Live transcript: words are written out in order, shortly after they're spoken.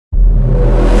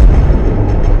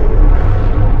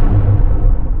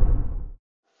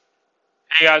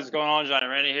Hey guys, what's going on? Johnny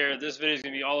Randy here. This video is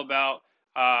going to be all about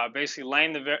basically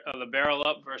laying the barrel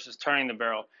up versus turning the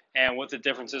barrel and what the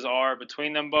differences are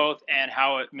between them both and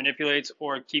how it manipulates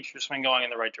or keeps your swing going in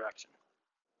the right direction.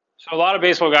 So a lot of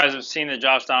baseball guys have seen the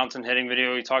Josh Donaldson hitting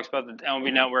video. He talks about the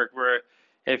MLB Network where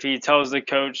if he tells the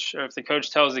coach or if the coach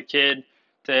tells the kid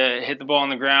to hit the ball on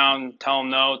the ground, tell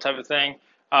him no type of thing.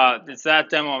 It's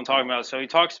that demo I'm talking about. So he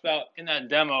talks about in that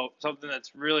demo something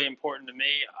that's really important to me.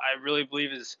 I really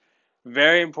believe is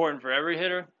very important for every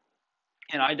hitter,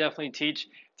 and I definitely teach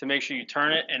to make sure you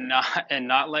turn it and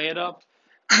not lay it up.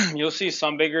 You'll see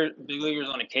some big leaguers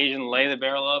on occasion lay the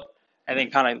barrel up and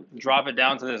then kind of drop it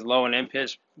down to this low and in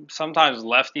pitch. Sometimes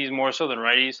lefties more so than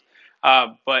righties,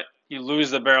 but you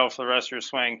lose the barrel for the rest of your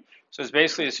swing. So it's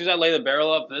basically as soon as I lay the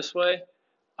barrel up this way,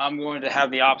 I'm going to have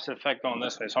the opposite effect going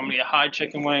this way. So I'm going to get high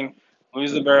chicken wing,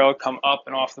 lose the barrel, come up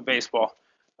and off the baseball.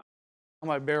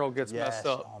 My barrel gets messed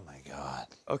up. Oh my God.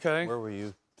 Okay. Where were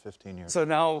you 15 years So ago?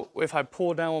 now if I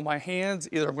pull down with my hands,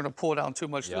 either I'm going to pull down too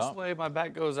much this way, my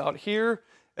back goes out here,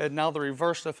 and now the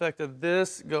reverse effect of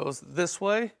this goes this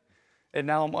way, and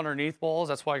now I'm underneath balls.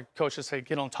 That's why coaches say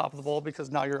get on top of the ball, because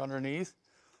now you're underneath.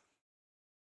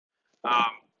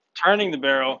 Turning the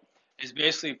barrel is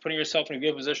basically putting yourself in a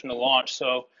good position to launch.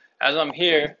 So as I'm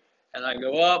here and I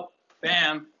go up,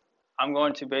 bam, I'm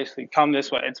going to basically come this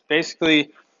way. It's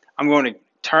basically I'm going to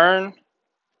turn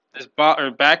this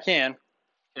backhand,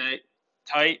 okay,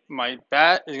 tight. My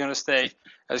bat is going to stay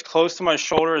as close to my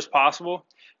shoulder as possible.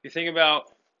 If you think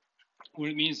about what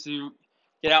it means to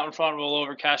get out in front, roll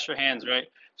over, cast your hands, right?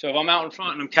 So if I'm out in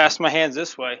front and I'm casting my hands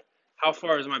this way, how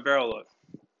far does my barrel look,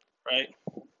 right?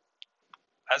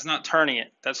 That's not turning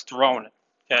it. That's throwing it,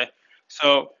 okay?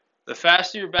 So the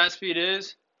faster your bat speed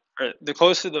is, or the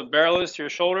closer the barrel is to your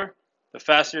shoulder, the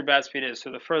faster your bat speed is.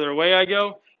 So the further away I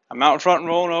go, I'm out in front and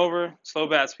rolling over, slow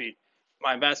bat speed.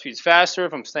 My bat speed's faster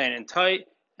if I'm staying in tight,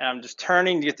 and I'm just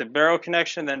turning to get the barrel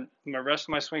connection, then the rest of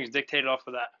my swing is dictated off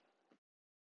of that.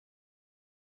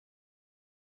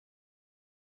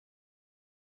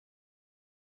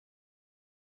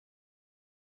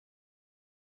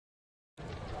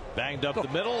 Banged up the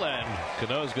middle, and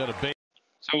Cano's got a big.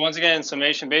 So once again, in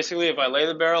summation, basically if I lay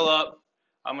the barrel up,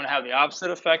 I'm going to have the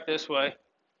opposite effect this way.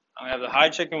 I'm going to have the high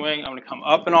chicken wing. I'm going to come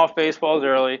up and off baseballs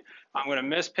early. I'm going to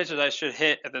miss pitches I should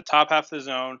hit at the top half of the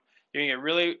zone. You're going to get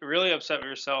really, really upset with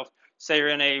yourself. Say you're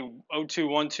in a 0-2,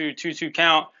 1-2, 2-2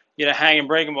 count, you get a hanging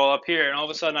breaking ball up here, and all of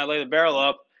a sudden I lay the barrel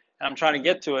up, and I'm trying to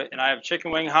get to it, and I have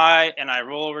chicken wing high, and I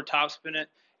roll over top spin it.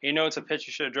 You know it's a pitch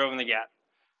you should have drove in the gap.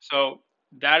 So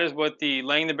that is what the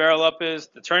laying the barrel up is.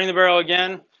 The turning the barrel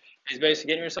again is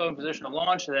basically getting yourself in position to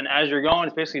launch, and then as you're going,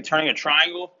 it's basically turning a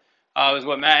triangle. Is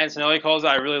what Matt Antonelli calls it.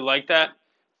 I really like that.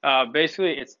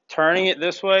 Basically, it's turning it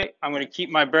this way. I'm going to keep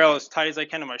my barrel as tight as I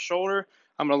can to my shoulder.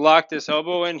 I'm going to lock this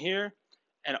elbow in here,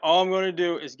 and all I'm going to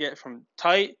do is get from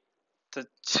tight to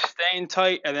staying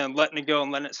tight and then letting it go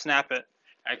and letting it snap it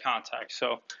at contact.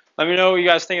 So let me know what you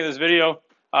guys think of this video.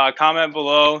 Comment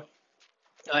below.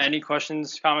 Any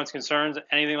questions, comments, concerns,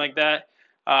 anything like that.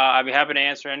 I'd be happy to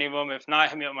answer any of them. If not,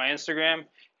 hit me up on my Instagram.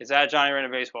 It's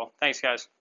 @JohnnyRandonBaseball. Thanks, guys.